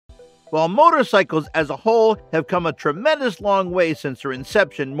While motorcycles as a whole have come a tremendous long way since their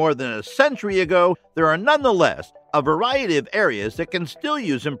inception more than a century ago, there are nonetheless a variety of areas that can still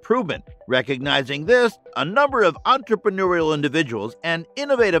use improvement. Recognizing this, a number of entrepreneurial individuals and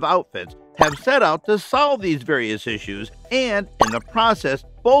innovative outfits have set out to solve these various issues and, in the process,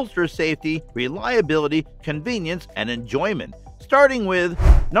 bolster safety, reliability, convenience, and enjoyment. Starting with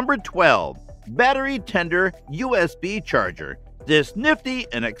number 12, Battery Tender USB Charger. This nifty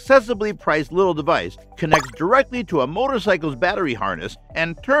and accessibly priced little device connects directly to a motorcycle's battery harness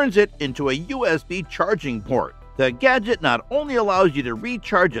and turns it into a USB charging port. The gadget not only allows you to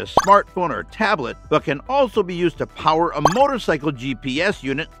recharge a smartphone or tablet, but can also be used to power a motorcycle GPS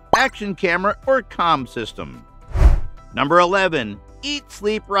unit, action camera, or comm system. Number 11. Eat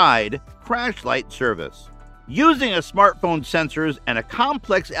Sleep Ride Crash Light Service. Using a smartphone's sensors and a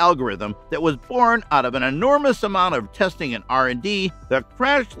complex algorithm that was born out of an enormous amount of testing and R&D, the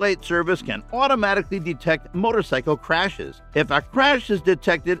Crash Light Service can automatically detect motorcycle crashes. If a crash is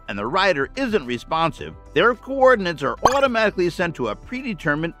detected and the rider isn't responsive, their coordinates are automatically sent to a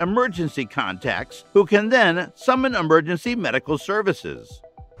predetermined emergency contacts who can then summon emergency medical services.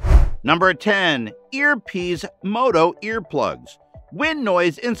 Number 10. Earpiece Moto Earplugs. Wind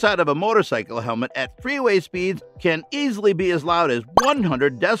noise inside of a motorcycle helmet at freeway speeds can easily be as loud as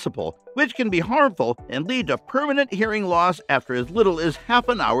 100 decibel, which can be harmful and lead to permanent hearing loss after as little as half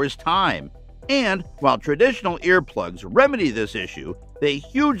an hour's time. And while traditional earplugs remedy this issue, they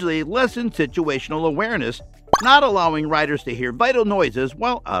hugely lessen situational awareness, not allowing riders to hear vital noises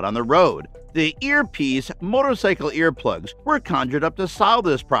while out on the road. The Earpiece motorcycle earplugs were conjured up to solve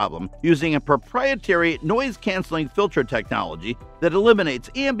this problem using a proprietary noise-canceling filter technology that eliminates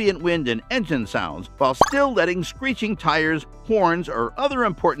ambient wind and engine sounds while still letting screeching tires, horns, or other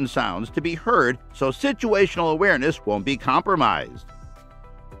important sounds to be heard so situational awareness won't be compromised.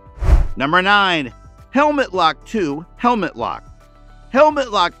 Number 9. Helmet Lock 2 Helmet Lock.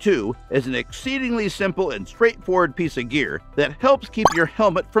 Helmet Lock 2 is an exceedingly simple and straightforward piece of gear that helps keep your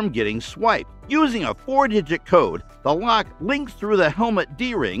helmet from getting swiped. Using a 4-digit code, the lock links through the helmet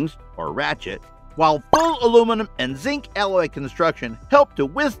D-rings, or ratchet, while full aluminum and zinc alloy construction help to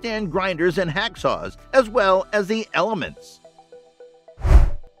withstand grinders and hacksaws, as well as the elements.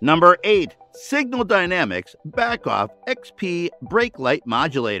 Number 8. Signal Dynamics Back-Off XP Brake Light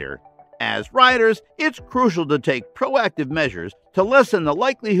Modulator. As riders, it's crucial to take proactive measures to lessen the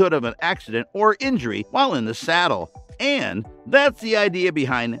likelihood of an accident or injury while in the saddle. And that's the idea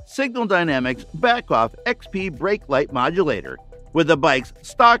behind Signal Dynamics Back-Off XP Brake Light Modulator. With the bike's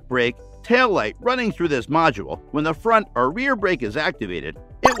stock brake tail light running through this module, when the front or rear brake is activated,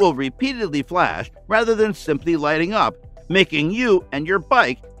 it will repeatedly flash rather than simply lighting up, making you and your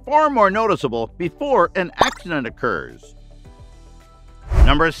bike far more noticeable before an accident occurs.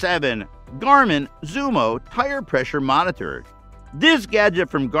 Number 7. Garmin Zumo Tire Pressure Monitor. This gadget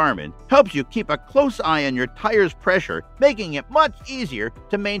from Garmin helps you keep a close eye on your tire's pressure, making it much easier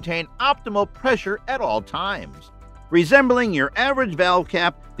to maintain optimal pressure at all times. Resembling your average valve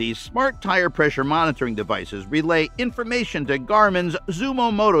cap, these smart tire pressure monitoring devices relay information to Garmin's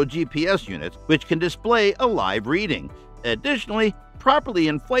Zumo Moto GPS units, which can display a live reading. Additionally, properly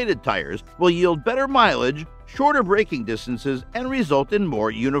inflated tires will yield better mileage, shorter braking distances, and result in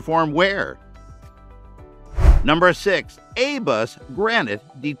more uniform wear. Number 6. A-Bus Granite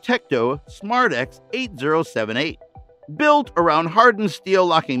Detecto SmartX 8078. Built around hardened steel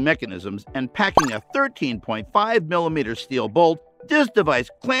locking mechanisms and packing a 13.5mm steel bolt, this device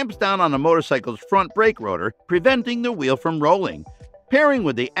clamps down on a motorcycle's front brake rotor, preventing the wheel from rolling. Pairing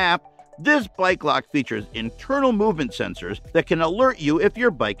with the app, this bike lock features internal movement sensors that can alert you if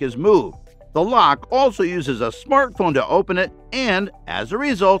your bike is moved. The lock also uses a smartphone to open it and, as a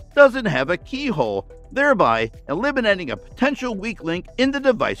result, doesn't have a keyhole, thereby eliminating a potential weak link in the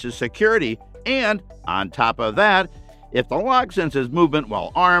device's security. And, on top of that, if the lock senses movement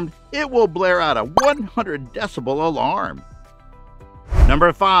while armed, it will blare out a 100 decibel alarm.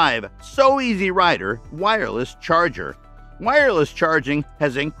 Number 5. So Easy Rider Wireless Charger. Wireless charging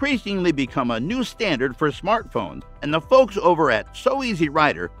has increasingly become a new standard for smartphones, and the folks over at So Easy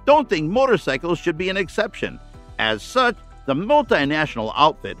Rider don't think motorcycles should be an exception. As such, the multinational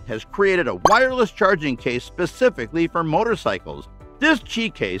outfit has created a wireless charging case specifically for motorcycles. This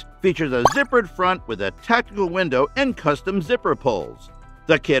Qi case features a zippered front with a tactical window and custom zipper pulls.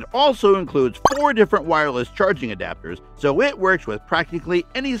 The kit also includes 4 different wireless charging adapters, so it works with practically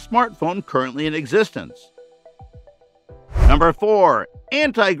any smartphone currently in existence. Number 4.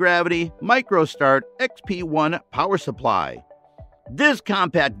 Anti-Gravity MicroStart XP1 Power Supply. This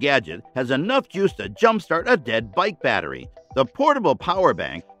compact gadget has enough juice to jumpstart a dead bike battery. The portable power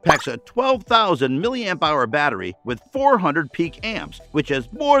bank packs a 12,000 milliamp hour battery with 400 peak amps, which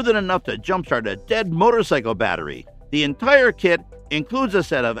is more than enough to jumpstart a dead motorcycle battery. The entire kit includes a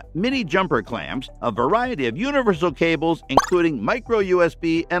set of mini jumper clamps, a variety of universal cables including micro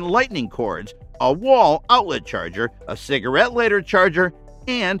USB and lightning cords, a wall outlet charger, a cigarette lighter charger,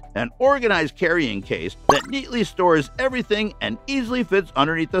 and an organized carrying case that neatly stores everything and easily fits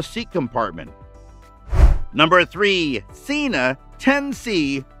underneath the seat compartment. Number 3. Sena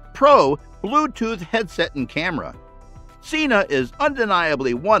 10C Pro Bluetooth Headset and Camera. Sena is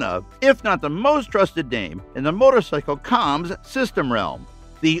undeniably one of, if not the most trusted name, in the motorcycle comms system realm.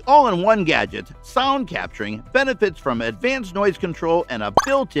 The all-in-one gadget's sound capturing benefits from advanced noise control and a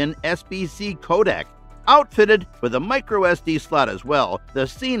built-in SBC codec. Outfitted with a microSD slot as well, the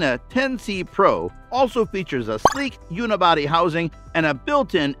Sena 10C Pro also features a sleek unibody housing and a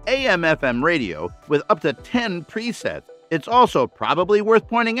built-in AM/FM radio with up to 10 presets. It's also probably worth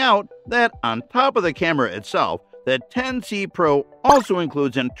pointing out that on top of the camera itself, the 10C Pro also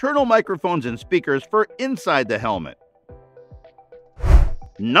includes internal microphones and speakers for inside the helmet.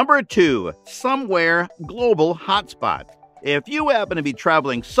 Number 2. Somewhere Global Hotspot. If you happen to be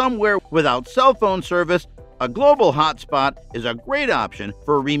traveling somewhere without cell phone service, a global hotspot is a great option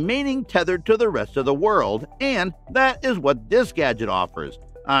for remaining tethered to the rest of the world, and that is what this gadget offers.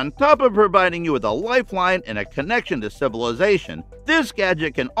 On top of providing you with a lifeline and a connection to civilization, this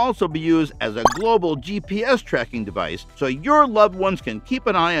gadget can also be used as a global GPS tracking device so your loved ones can keep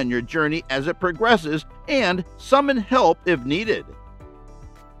an eye on your journey as it progresses and summon help if needed.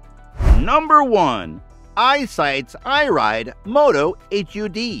 Number 1. iSight's iRide Moto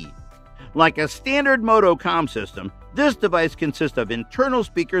HUD. Like a standard Moto comm system, this device consists of internal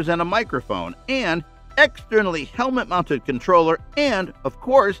speakers and a microphone, and externally helmet-mounted controller, and, of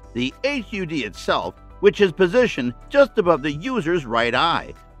course, the HUD itself, which is positioned just above the user's right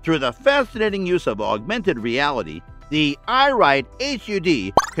eye. Through the fascinating use of augmented reality, the iRide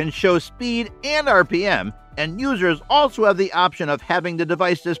HUD can show speed and RPM, and users also have the option of having the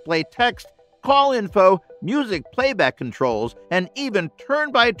device display text, call info, music playback controls, and even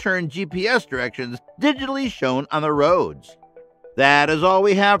turn-by-turn GPS directions digitally shown on the roads. That is all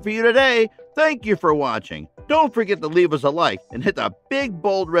we have for you today. Thank you for watching. Don't forget to leave us a like and hit the big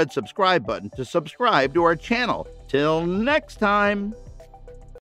bold red subscribe button to subscribe to our channel. Till next time.